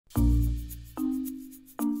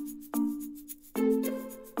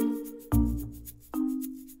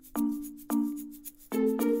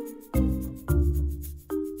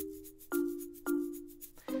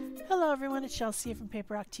it's Shel from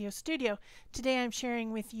Paper Octio Studio. Today I'm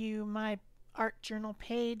sharing with you my art journal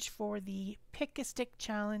page for the Pick a Stick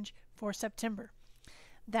Challenge for September.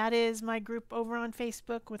 That is my group over on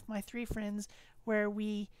Facebook with my 3 friends where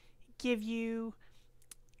we give you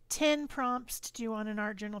 10 prompts to do on an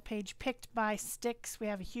art journal page picked by sticks. We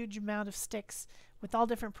have a huge amount of sticks with all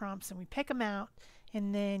different prompts and we pick them out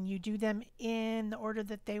and then you do them in the order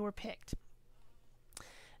that they were picked.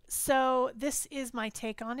 So this is my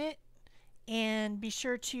take on it, and be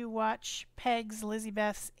sure to watch Peg's, Lizzie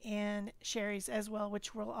Beth's, and Sherry's as well,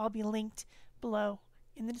 which will all be linked below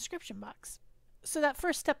in the description box. So that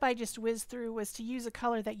first step I just whizzed through was to use a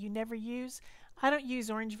color that you never use. I don't use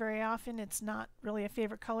orange very often. It's not really a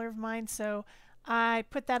favorite color of mine, so I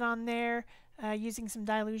put that on there using some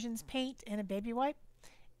Dylusions paint and a baby wipe.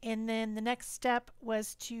 And then the next step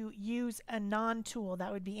was to use a non-tool.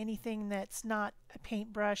 That would be anything that's not a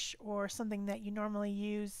paintbrush or something that you normally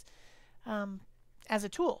use as a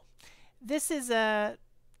tool. This is a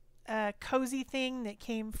cozy thing that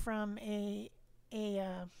came from a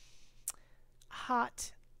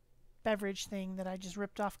hot beverage thing that I just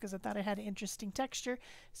ripped off because I thought it had an interesting texture.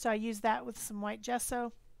 So I used that with some white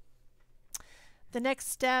gesso. The next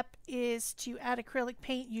step is to add acrylic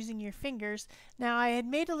paint using your fingers. Now I had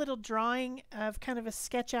made a little drawing of kind of a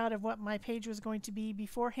sketch out of what my page was going to be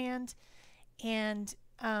beforehand, and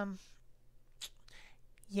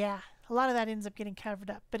yeah, a lot of that ends up getting covered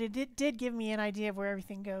up, but it did give me an idea of where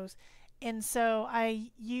everything goes. And so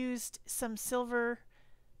I used some silver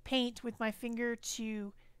paint with my finger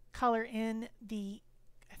to color in the,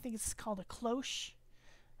 I think it's called a cloche,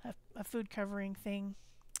 a food covering thing.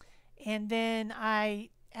 And then I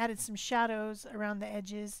added some shadows around the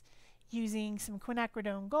edges using some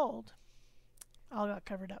quinacridone gold. All got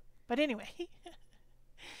covered up. But anyway,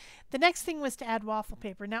 the next thing was to add waffle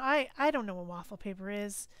paper. Now I don't know what waffle paper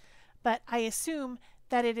is, but I assume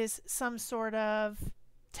that it is some sort of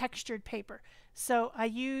textured paper. So I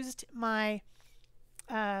used my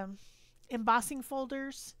embossing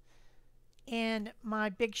folders and my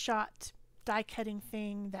Big Shot die cutting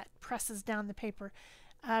thing that presses down the paper.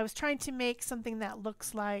 I was trying to make something that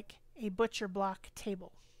looks like a butcher block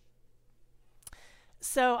table.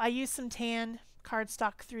 So I used some tan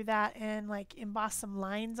cardstock through that and like embossed some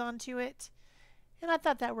lines onto it. And I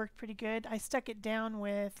thought that worked pretty good. I stuck it down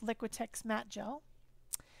with Liquitex matte gel.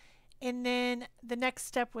 And then the next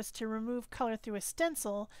step was to remove color through a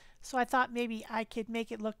stencil. So I thought maybe I could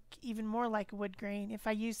make it look even more like a wood grain if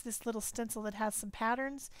I use this little stencil that has some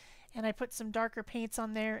patterns and I put some darker paints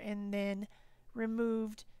on there and then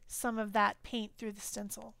removed some of that paint through the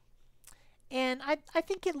stencil. And I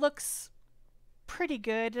think it looks pretty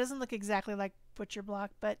good. It doesn't look exactly like butcher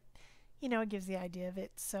block, but you know, it gives the idea of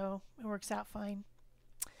it, so it works out fine.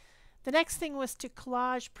 The next thing was to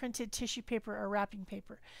collage printed tissue paper or wrapping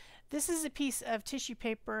paper. This is a piece of tissue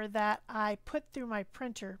paper that I put through my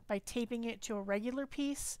printer by taping it to a regular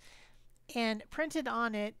piece, and printed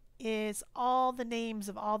on it is all the names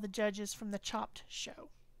of all the judges from the Chopped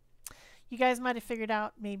show. You guys might have figured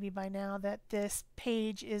out maybe by now that this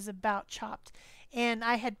page is about Chopped. And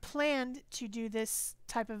I had planned to do this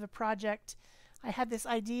type of a project. I had this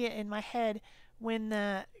idea in my head when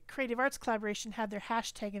the Creative Arts Collaboration had their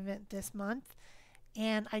hashtag event this month.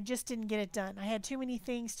 And I just didn't get it done. I had too many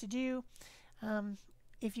things to do.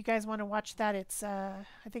 If you guys want to watch that, it's I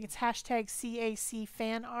think it's hashtag CAC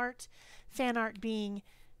fan art. Fan art being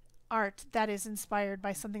art that is inspired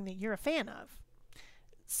by something that you're a fan of.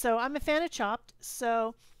 So I'm a fan of Chopped,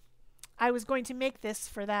 so I was going to make this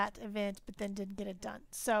for that event, but then didn't get it done.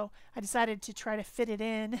 So I decided to try to fit it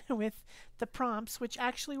in with the prompts, which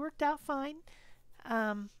actually worked out fine.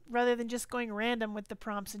 Rather than just going random with the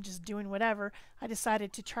prompts and just doing whatever, I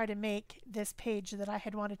decided to try to make this page that I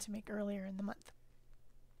had wanted to make earlier in the month.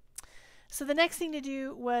 So the next thing to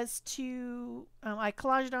do was to, I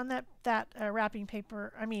collaged on that wrapping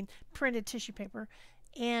paper, printed tissue paper,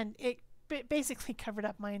 and it basically covered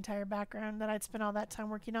up my entire background that I'd spent all that time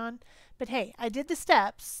working on. But hey, I did the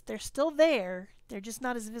steps. They're still there. They're just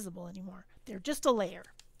not as visible anymore. They're just a layer.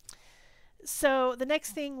 So the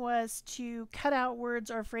next thing was to cut out words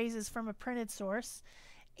or phrases from a printed source.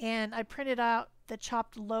 And I printed out the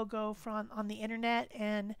Chopped logo from on the internet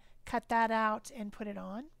and cut that out and put it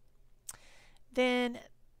on. Then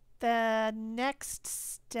the next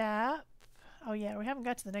step, oh yeah, we haven't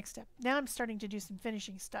got to the next step. Now I'm starting to do some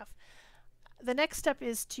finishing stuff. The next step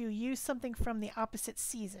is to use something from the opposite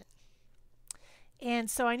season. And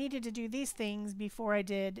so I needed to do these things before I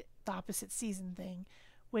did the opposite season thing,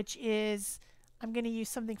 which is I'm going to use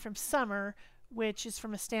something from summer, which is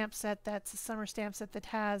from a stamp set that's a summer stamp set that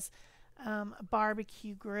has a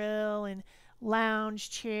barbecue grill and lounge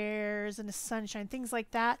chairs and a sunshine, things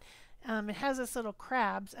like that. It has this little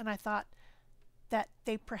crabs, and I thought that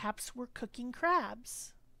they perhaps were cooking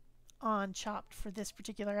crabs on Chopped for this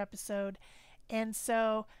particular episode. And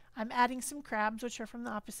so I'm adding some crabs, which are from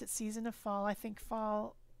the opposite season of fall. I think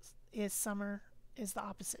fall is summer is the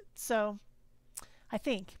opposite. So I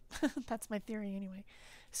think that's my theory anyway.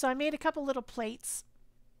 So I made a couple little plates,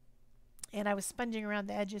 and I was sponging around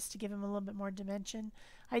the edges to give them a little bit more dimension.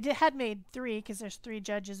 Had made 3 because there's 3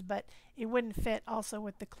 judges, but it wouldn't fit also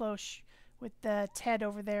with the cloche, with the Ted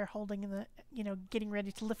over there holding the, getting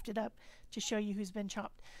ready to lift it up to show you who's been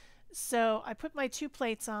chopped. So I put my 2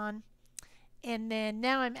 plates on, and then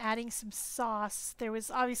now I'm adding some sauce. There was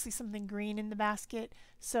obviously something green in the basket,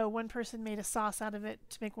 so one person made a sauce out of it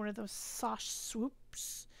to make one of those sauce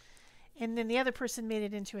swoops. And then the other person made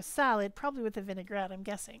it into a salad, probably with a vinaigrette, I'm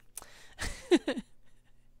guessing.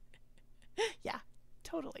 Yeah,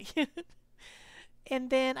 totally. And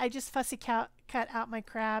then I just fussy cut out my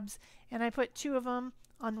crabs, and I put 2 of them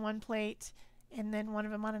on one plate and then 1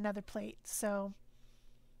 of them on another plate. So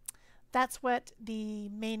that's what the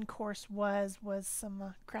main course was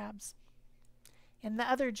some crabs. And the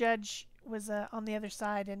other judge was on the other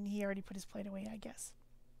side, and he already put his plate away, I guess.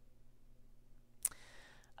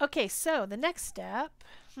 Okay, so the next step,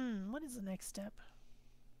 what is the next step?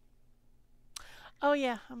 Oh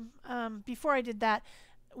yeah, before I did that,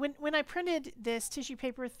 when I printed this tissue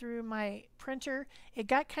paper through my printer, it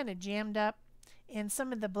got kind of jammed up, and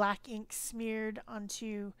some of the black ink smeared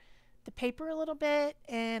onto the paper a little bit,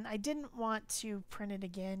 and I didn't want to print it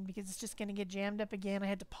again because it's just going to get jammed up again. I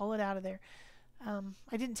had to pull it out of there.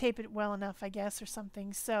 I didn't tape it well enough, I guess, or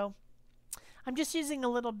something. So I'm just using a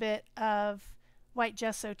little bit of white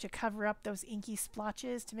gesso to cover up those inky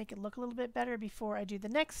splotches to make it look a little bit better before I do the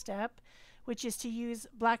next step, which is to use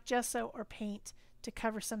black gesso or paint to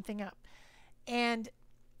cover something up. And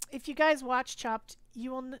if you guys watch Chopped,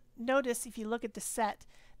 you will notice if you look at the set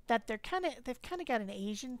that they've kind of got an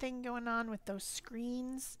Asian thing going on with those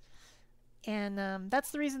screens. And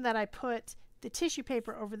that's the reason that I put the tissue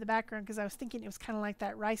paper over the background, because I was thinking it was kind of like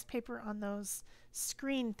that rice paper on those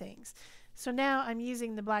screen things. So now I'm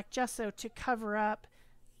using the black gesso to cover up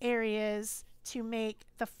areas to make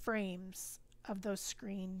the frames of those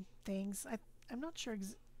screen things. I'm not sure.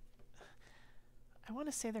 I want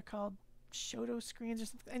to say they're called shoto screens or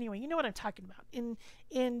something. Anyway, you know what I'm talking about.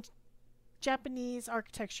 In Japanese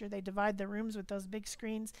architecture, they divide the rooms with those big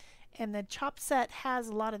screens, and the Chopped set has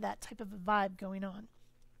a lot of that type of a vibe going on.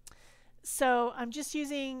 So I'm just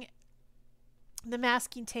using the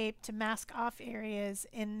masking tape to mask off areas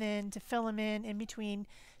and then to fill them in between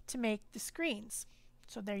to make the screens.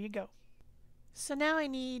 So there you go. So now I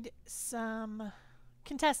need some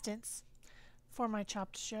contestants for my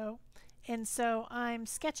Chopped show, and so I'm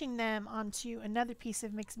sketching them onto another piece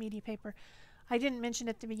of mixed media paper. I didn't mention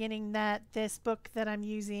at the beginning that this book that I'm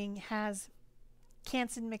using has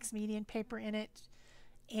Canson mixed media paper in it,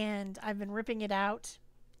 and I've been ripping it out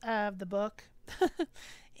of the book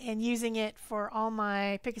and using it for all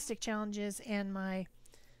my pick a stick challenges and my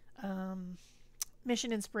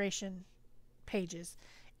mission inspiration pages.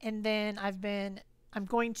 And then I'm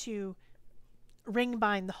going to ring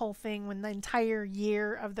bind the whole thing when the entire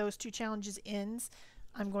year of those 2 challenges ends.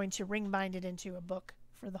 I'm going to ring bind it into a book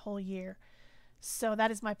for the whole year. So that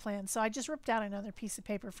is my plan. So I just ripped out another piece of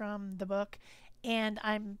paper from the book, and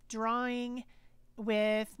I'm drawing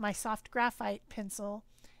with my soft graphite pencil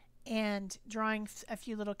and drawing a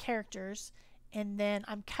few little characters, and then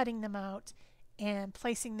I'm cutting them out and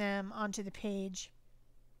placing them onto the page.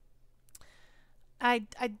 I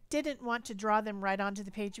didn't want to draw them right onto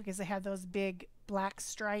the page because they have those big black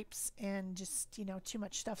stripes and just, too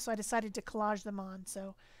much stuff. So I decided to collage them on.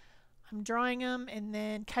 So I'm drawing them and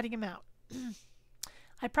then cutting them out.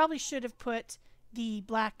 I probably should have put the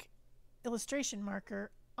black illustration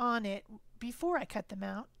marker on it before I cut them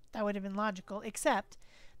out. That would have been logical, except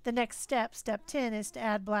the next step, step 10, is to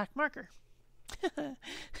add black marker.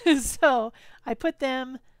 So I put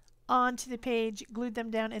them onto the page, glued them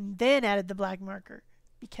down, and then added the black marker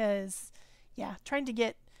because, yeah, trying to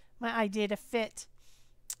get my idea to fit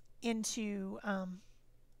into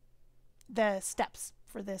the steps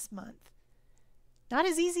for this month. Not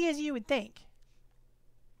as easy as you would think.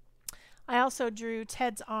 I also drew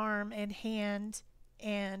Ted's arm and hand,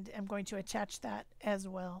 and I'm going to attach that as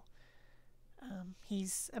well.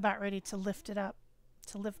 He's about ready to lift it up,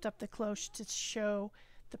 to lift up the cloche to show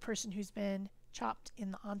the person who's been chopped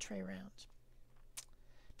in the entree round.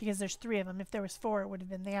 Because there's 3 of them. If there was 4, it would have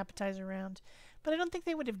been the appetizer round. But I don't think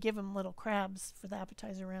they would have given little crabs for the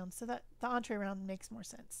appetizer round, so that the entree round makes more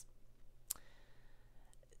sense.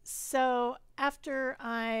 So after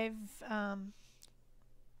I've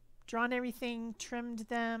drawn everything, trimmed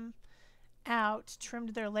them out, trimmed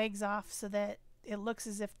their legs off so that it looks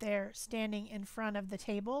as if they're standing in front of the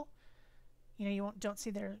table. You know, don't see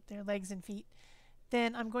their legs and feet.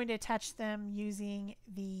 Then I'm going to attach them using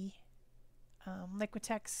the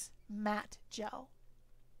Liquitex matte gel.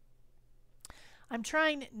 I'm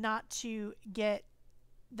trying not to get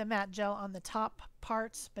the matte gel on the top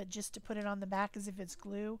parts, but just to put it on the back as if it's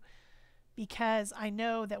glue, because I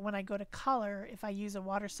know that when I go to color, if I use a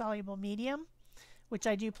water-soluble medium, which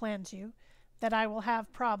I do plan to, that I will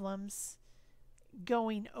have problems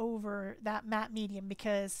going over that matte medium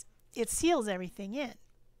because it seals everything in.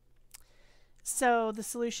 So the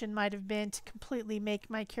solution might have been to completely make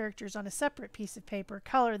my characters on a separate piece of paper,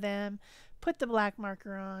 color them, put the black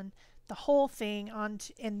marker on, the whole thing on,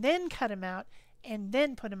 and then cut them out, and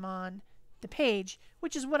then put them on the page,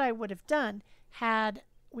 which is what I would have done had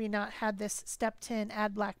we not had this step 10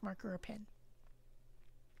 add black marker or pen.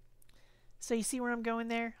 So you see where I'm going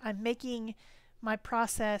there? I'm making my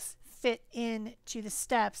process fit into the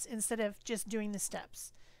steps instead of just doing the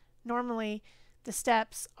steps. Normally the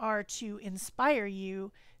steps are to inspire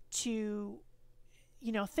you to,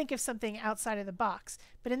 you know, think of something outside of the box.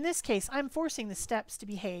 But in this case, I'm forcing the steps to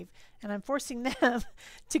behave, and I'm forcing them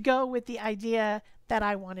to go with the idea that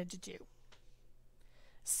I wanted to do.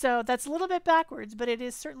 So that's a little bit backwards, but it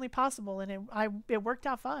is certainly possible, and it worked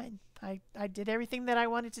out fine. I did everything that I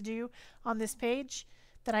wanted to do on this page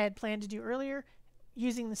that I had planned to do earlier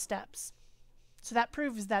using the steps. So that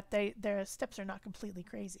proves that their steps are not completely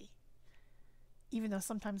crazy, even though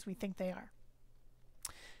sometimes we think they are.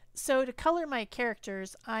 So to color my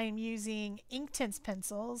characters, I am using Inktense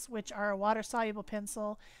pencils, which are a water-soluble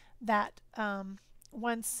pencil that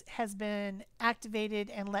once has been activated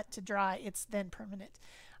and let to dry, it's then permanent.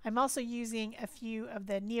 I'm also using a few of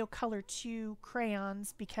the Neocolor 2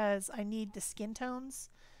 crayons because I need the skin tones.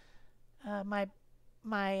 My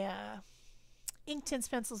Inktense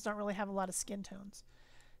pencils don't really have a lot of skin tones,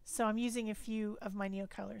 so I'm using a few of my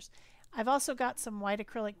Neocolors. I've also got some white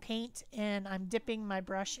acrylic paint, and I'm dipping my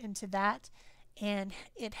brush into that, and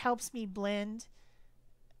it helps me blend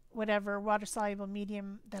whatever water-soluble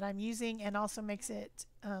medium that I'm using, and also makes it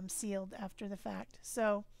sealed after the fact.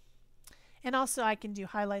 So, and also I can do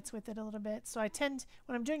highlights with it a little bit. So I tend,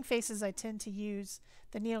 when I'm doing faces, I tend to use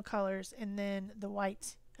the Neocolors and then the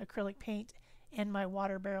white acrylic paint and my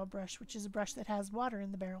water barrel brush, which is a brush that has water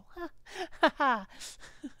in the barrel.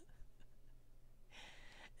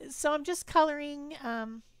 So I'm just coloring.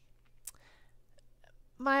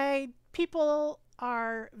 My people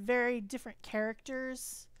are very different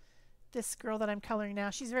characters. This girl that I'm coloring now,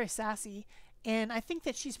 she's very sassy, and I think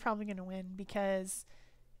that she's probably going to win because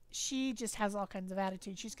she just has all kinds of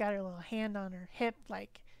attitude. She's got her little hand on her hip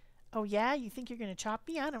like, oh yeah, you think you're going to chop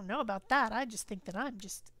me? I don't know about that. I just think that I'm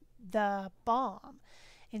just the bomb.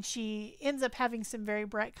 And she ends up having some very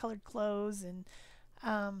bright colored clothes, and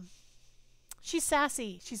she's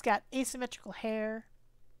sassy. She's got asymmetrical hair.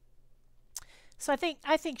 So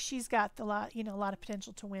I think she's got a lot of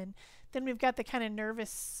potential to win. Then we've got the kind of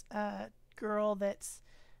nervous girl that's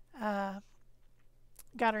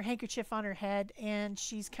got her handkerchief on her head, and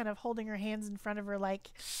she's kind of holding her hands in front of her, like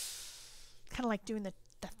kind of like doing the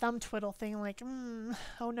thumb twiddle thing, like,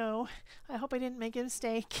 oh no, I hope I didn't make a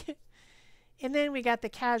mistake. And then we got the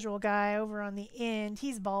casual guy over on the end.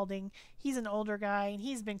 He's balding. He's an older guy, and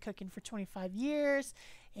he's been cooking for 25 years.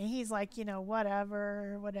 And he's like, you know,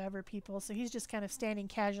 whatever, people. So he's just kind of standing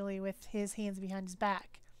casually with his hands behind his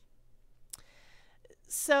back.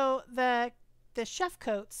 So the chef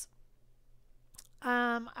coats,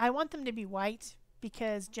 I want them to be white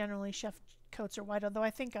because generally chef coats are white, although I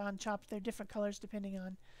think on Chopped they're different colors depending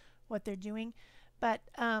on what they're doing. But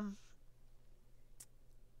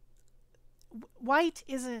white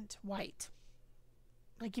isn't white.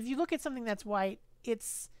 Like if you look at something that's white,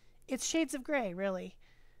 it's shades of gray, really.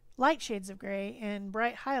 Light shades of gray and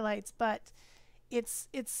bright highlights, but it's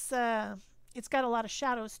got a lot of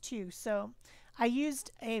shadows too. So I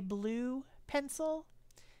used a blue pencil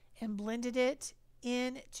and blended it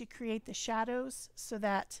in to create the shadows so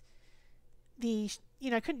that I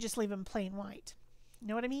couldn't just leave them plain white.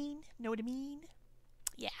 Know what I mean?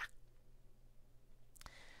 Yeah.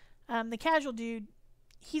 The casual dude,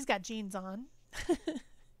 he's got jeans on.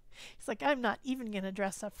 He's like, I'm not even going to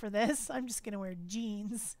dress up for this. I'm just going to wear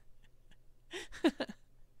jeans.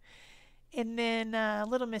 And then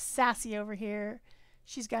little Miss Sassy over here,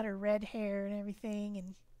 she's got her red hair and everything,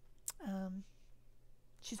 and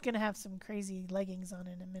she's going to have some crazy leggings on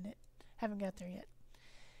in a minute. Haven't got there yet.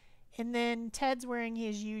 And then Ted's wearing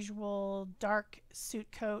his usual dark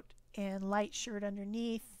suit coat and light shirt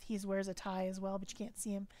underneath. He wears a tie as well, but you can't see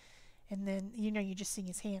him. And then, you know, you're just seeing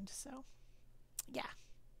his hand. So, yeah.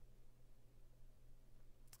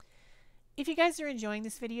 If you guys are enjoying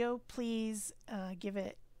this video, please give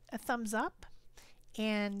it a thumbs up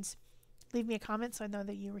and leave me a comment so I know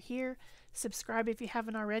that you were here. Subscribe if you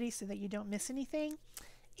haven't already so that you don't miss anything.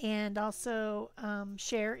 And also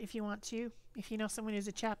share if you want to. If you know someone who's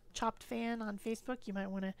a Chopped fan on Facebook, you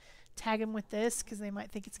might want to tag them with this because they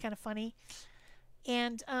might think it's kind of funny.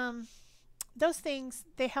 And those things,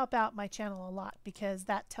 they help out my channel a lot because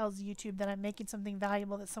that tells YouTube that I'm making something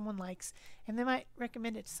valuable that someone likes, and they might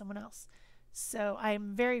recommend it to someone else. So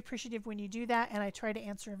I'm very appreciative when you do that, and I try to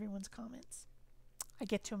answer everyone's comments. I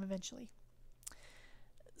get to them eventually.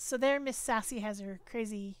 So there, Miss Sassy has her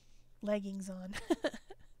crazy leggings on.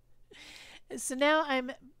 So now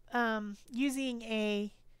I'm using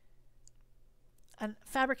a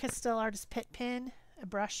Faber-Castell Artist Pit Pen, a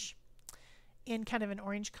brush in kind of an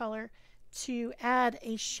orange color, to add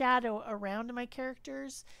a shadow around my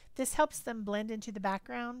characters. This helps them blend into the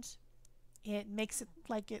background. It makes it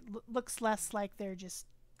like it looks less like they're just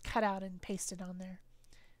cut out and pasted on there,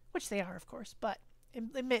 which they are, of course, but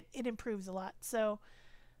it improves a lot. So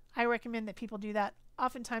I recommend that people do that.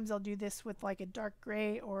 Oftentimes I'll do this with like a dark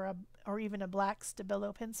gray or even a black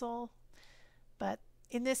Stabilo pencil, but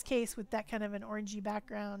in this case with that kind of an orangey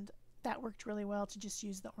background, that worked really well to just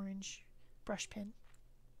use the orange brush pen.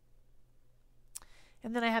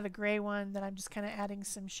 And then I have a gray one that I'm just kind of adding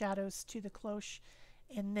some shadows to the cloche,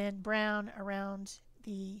 and then brown around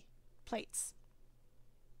the plates.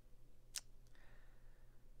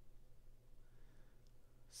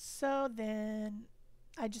 So then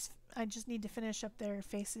I just need to finish up their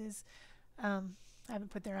faces. I haven't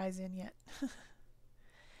put their eyes in yet.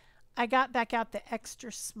 I got back out the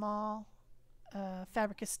extra small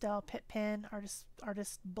Faber-Castell Pit Pen,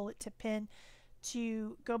 artist bullet tip pen,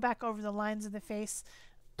 to go back over the lines of the face.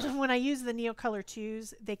 When I use the Neocolor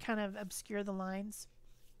 2s, they kind of obscure the lines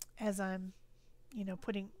as I'm, you know,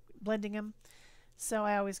 blending them. So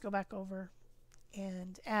I always go back over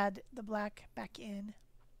and add the black back in.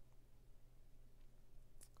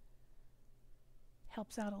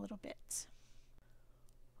 Helps out a little bit.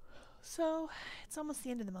 So it's almost the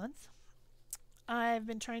end of the month. I've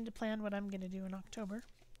been trying to plan what I'm going to do in October,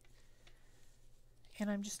 and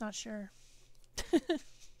I'm just not sure.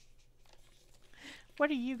 What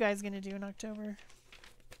are you guys going to do in October?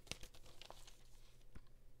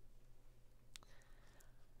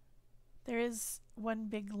 There is one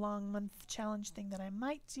big long month challenge thing that I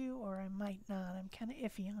might do or I might not. I'm kind of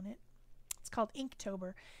iffy on it. It's called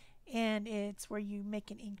Inktober, and it's where you make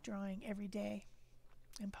an ink drawing every day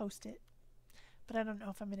and post it. But I don't know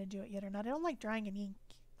if I'm going to do it yet or not. I don't like drawing in ink.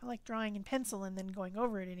 I like drawing in pencil and then going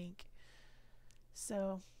over it in ink.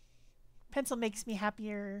 So pencil makes me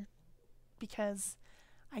happier because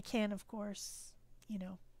I can, of course, you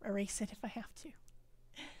know, erase it if I have to.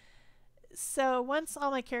 So once all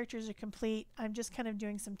my characters are complete, I'm just kind of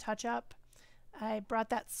doing some touch up. I brought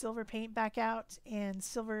that silver paint back out and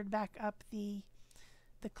silvered back up the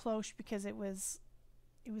cloche because it was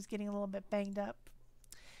getting a little bit banged up.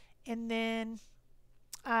 And then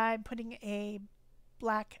I'm putting a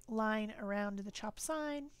black line around the chop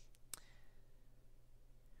sign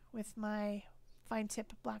with my fine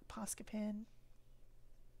tip black Posca pen.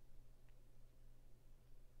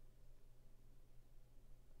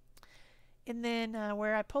 And then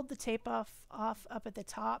where I pulled the tape off up at the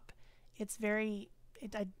top, it's the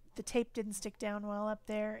tape didn't stick down well up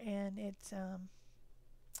there, and it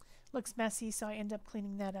looks messy, so I end up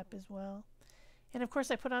cleaning that up as well. And of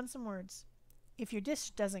course I put on some words. If your dish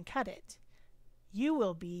doesn't cut it, you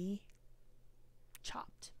will be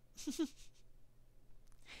chopped.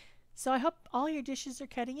 So I hope all your dishes are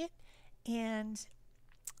cutting it, and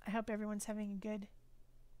I hope everyone's having a good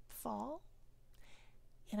fall.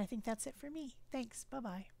 And I think that's it for me. Thanks.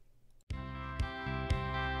 Bye-bye.